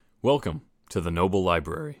Welcome to the Noble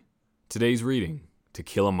Library. Today's reading, To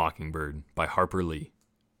Kill a Mockingbird by Harper Lee.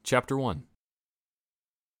 Chapter 1.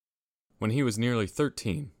 When he was nearly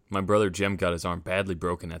 13, my brother Jem got his arm badly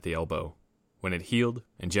broken at the elbow. When it healed,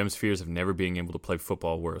 and Jem's fears of never being able to play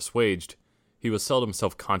football were assuaged, he was seldom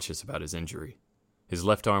self-conscious about his injury. His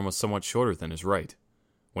left arm was somewhat shorter than his right.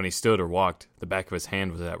 When he stood or walked, the back of his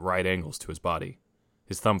hand was at right angles to his body,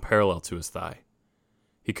 his thumb parallel to his thigh.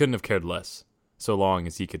 He couldn't have cared less, so long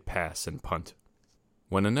as he could pass and punt.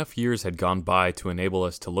 When enough years had gone by to enable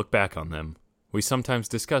us to look back on them, we sometimes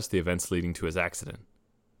discussed the events leading to his accident.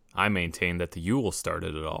 I maintained that the Yule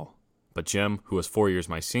started it all, but Jem, who was 4 years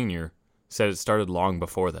my senior, said it started long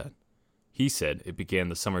before that. He said it began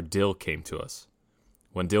the summer Dill came to us,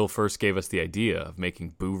 when Dill first gave us the idea of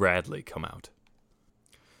making Boo Radley come out.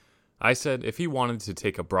 I said if he wanted to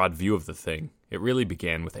take a broad view of the thing, it really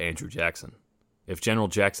began with Andrew Jackson. If General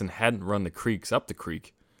Jackson hadn't run the creeks up the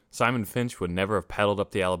creek, Simon Finch would never have paddled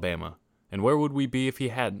up the Alabama, and where would we be if he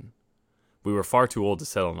hadn't? We were far too old to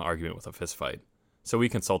settle an argument with a fistfight, so we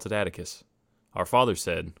consulted Atticus. Our father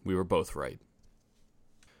said we were both right.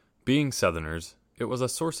 Being Southerners, it was a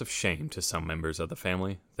source of shame to some members of the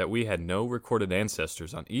family that we had no recorded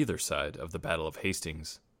ancestors on either side of the Battle of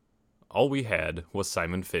Hastings. All we had was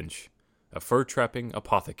Simon Finch, a fur-trapping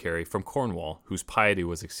apothecary from Cornwall whose piety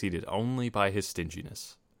was exceeded only by his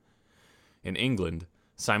stinginess. In England,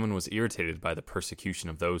 Simon was irritated by the persecution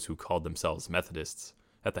of those who called themselves Methodists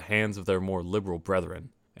at the hands of their more liberal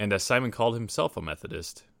brethren, and as Simon called himself a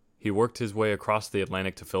Methodist, he worked his way across the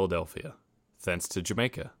Atlantic to Philadelphia, thence to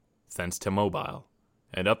Jamaica, thence to Mobile,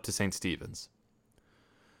 and up to St. Stephen's.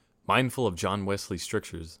 Mindful of John Wesley's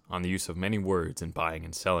strictures on the use of many words in buying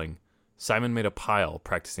and selling, Simon made a pile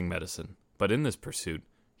practicing medicine, but in this pursuit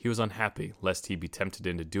he was unhappy lest he be tempted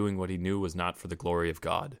into doing what he knew was not for the glory of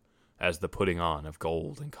God, as the putting on of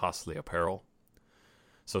gold and costly apparel.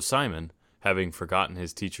 So Simon, having forgotten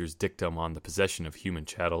his teacher's dictum on the possession of human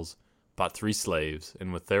chattels, bought 3 slaves,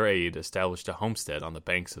 and with their aid established a homestead on the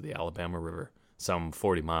banks of the Alabama River, some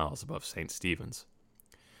 40 miles above St. Stephen's.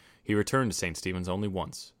 He returned to St. Stephen's only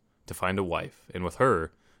once, to find a wife, and with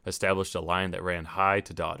her established a line that ran high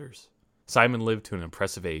to daughters. Simon lived to an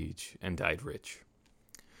impressive age and died rich.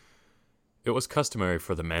 It was customary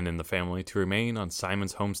for the men in the family to remain on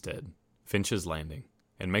Simon's homestead, Finch's Landing,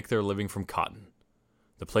 and make their living from cotton.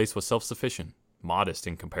 The place was self-sufficient, modest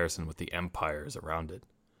in comparison with the empires around it.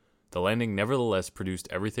 The landing nevertheless produced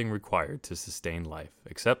everything required to sustain life,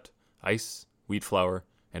 except ice, wheat flour,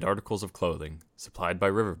 and articles of clothing supplied by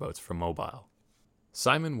riverboats from Mobile.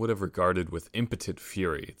 Simon would have regarded with impotent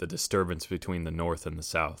fury the disturbance between the North and the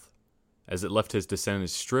South, as it left his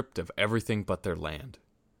descendants stripped of everything but their land.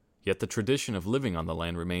 Yet the tradition of living on the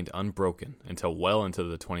land remained unbroken until well into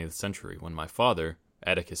the 20th century, when my father,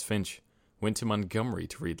 Atticus Finch, went to Montgomery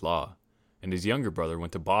to read law, and his younger brother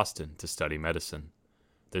went to Boston to study medicine.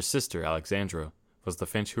 Their sister, Alexandra, was the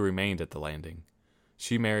Finch who remained at the landing.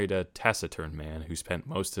 She married a taciturn man who spent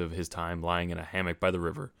most of his time lying in a hammock by the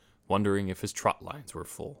river, wondering if his trot lines were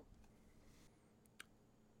full.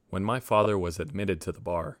 When my father was admitted to the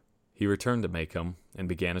bar, he returned to Macomb and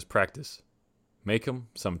began his practice. Macomb,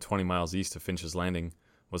 some 20 miles east of Finch's Landing,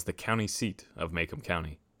 was the county seat of Macomb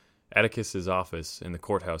County. Atticus's office in the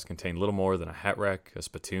courthouse contained little more than a hat rack, a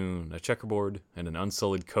spittoon, a checkerboard, and an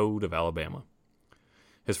unsullied code of Alabama.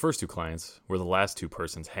 His first 2 clients were the last 2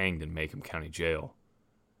 persons hanged in Macomb County Jail.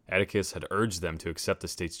 Atticus had urged them to accept the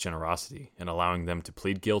state's generosity in allowing them to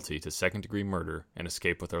plead guilty to second-degree murder and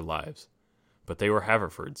escape with their lives. But they were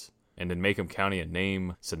Haverfords, and in Macomb County a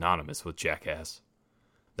name synonymous with jackass.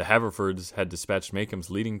 The Haverfords had dispatched Macomb's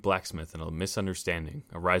leading blacksmith in a misunderstanding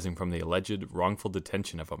arising from the alleged wrongful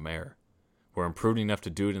detention of a mare, were imprudent enough to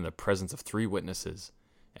do it in the presence of 3 witnesses,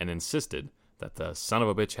 and insisted that the son of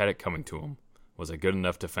a bitch had it coming to him was a good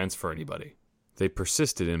enough defense for anybody. They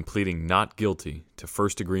persisted in pleading not guilty to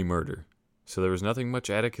first-degree murder, so there was nothing much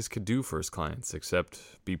Atticus could do for his clients except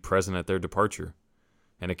be present at their departure,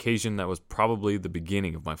 an occasion that was probably the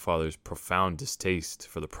beginning of my father's profound distaste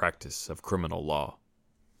for the practice of criminal law.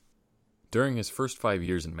 During his first 5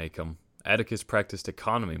 years in Macomb, Atticus practiced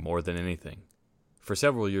economy more than anything. For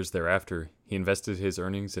several years thereafter, he invested his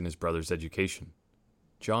earnings in his brother's education.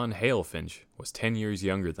 John Hale Finch was 10 years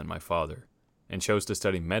younger than my father, and chose to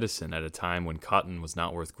study medicine at a time when cotton was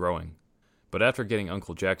not worth growing. But after getting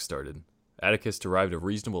Uncle Jack started, Atticus derived a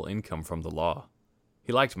reasonable income from the law.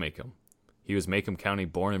 He liked Macomb. He was Macomb County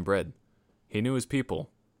born and bred. He knew his people.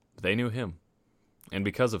 They knew him. And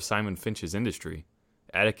because of Simon Finch's industry,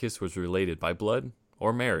 Atticus was related by blood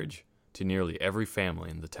or marriage to nearly every family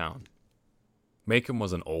in the town. Macomb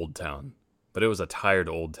was an old town. But it was a tired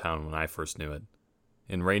old town when I first knew it.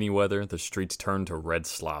 In rainy weather, the streets turned to red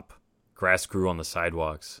slop. Grass grew on the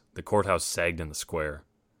sidewalks. The courthouse sagged in the square.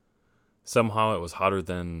 Somehow it was hotter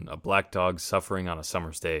than a black dog suffering on a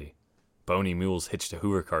summer's day. Bony mules hitched to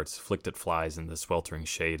hoover carts flicked at flies in the sweltering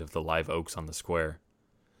shade of the live oaks on the square.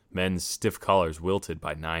 Men's stiff collars wilted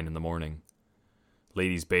by 9 in the morning.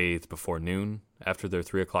 Ladies bathed before noon, after their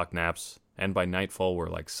 3 o'clock naps, and by nightfall were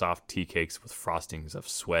like soft tea cakes with frostings of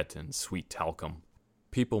sweat and sweet talcum.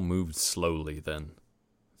 People moved slowly then.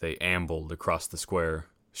 They ambled across the square,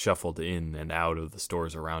 shuffled in and out of the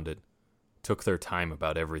stores around it, took their time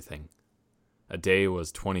about everything. A day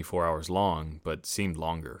was 24 hours long, but seemed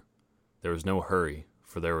longer. There was no hurry,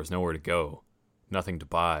 for there was nowhere to go, nothing to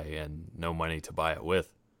buy, and no money to buy it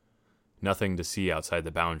with. Nothing to see outside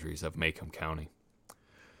the boundaries of Macomb County.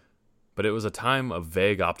 But it was a time of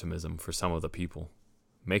vague optimism for some of the people.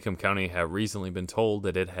 Macomb County had recently been told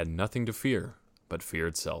that it had nothing to fear, but fear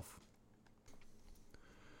itself.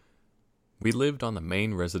 We lived on the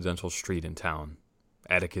main residential street in town.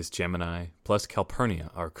 Atticus, Jem, and I, plus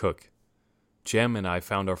Calpurnia, our cook. Jem and I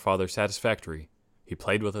found our father satisfactory. He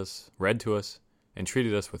played with us, read to us, and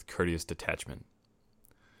treated us with courteous detachment.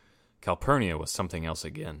 Calpurnia was something else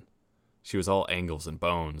again. She was all angles and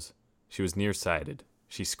bones. She was nearsighted.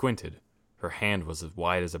 She squinted. Her hand was as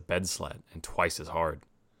wide as a bed slat and twice as hard.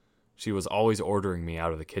 She was always ordering me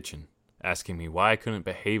out of the kitchen, asking me why I couldn't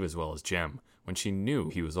behave as well as Jem when she knew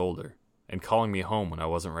he was older, and calling me home when I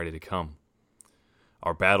wasn't ready to come.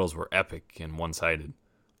 Our battles were epic and one-sided.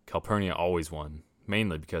 Calpurnia always won,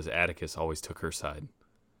 mainly because Atticus always took her side.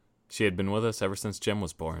 She had been with us ever since Jem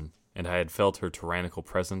was born, and I had felt her tyrannical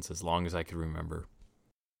presence as long as I could remember.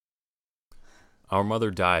 Our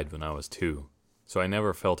mother died when I was 2, so I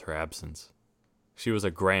never felt her absence. She was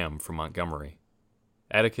a Graham from Montgomery.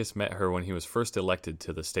 Atticus met her when he was first elected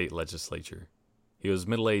to the state legislature. He was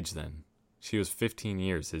middle-aged then. She was 15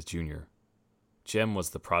 years his junior. Jem was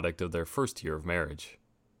the product of their first year of marriage.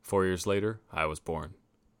 4 years later, I was born.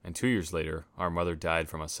 And 2 years later, our mother died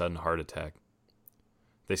from a sudden heart attack.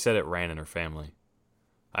 They said it ran in her family.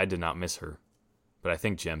 I did not miss her, but I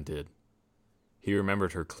think Jem did. He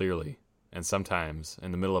remembered her clearly, and sometimes,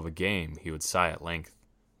 in the middle of a game, he would sigh at length,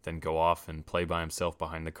 then go off and play by himself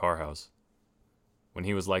behind the car house. When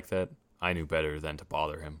he was like that, I knew better than to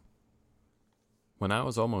bother him. When I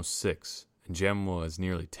was almost 6, and Jem was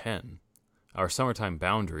nearly 10, our summertime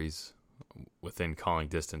boundaries, within calling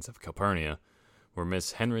distance of Calpurnia, were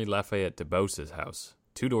Miss Henry Lafayette DeBose's house,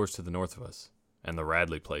 2 doors to the north of us, and the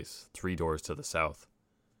Radley place, 3 doors to the south.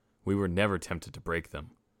 We were never tempted to break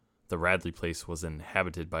them. The Radley place was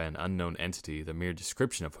inhabited by an unknown entity, the mere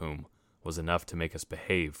description of whom was enough to make us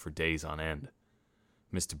behave for days on end.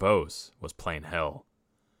 Miss DeBose was plain hell.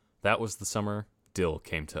 That was the summer Dill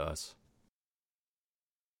came to us.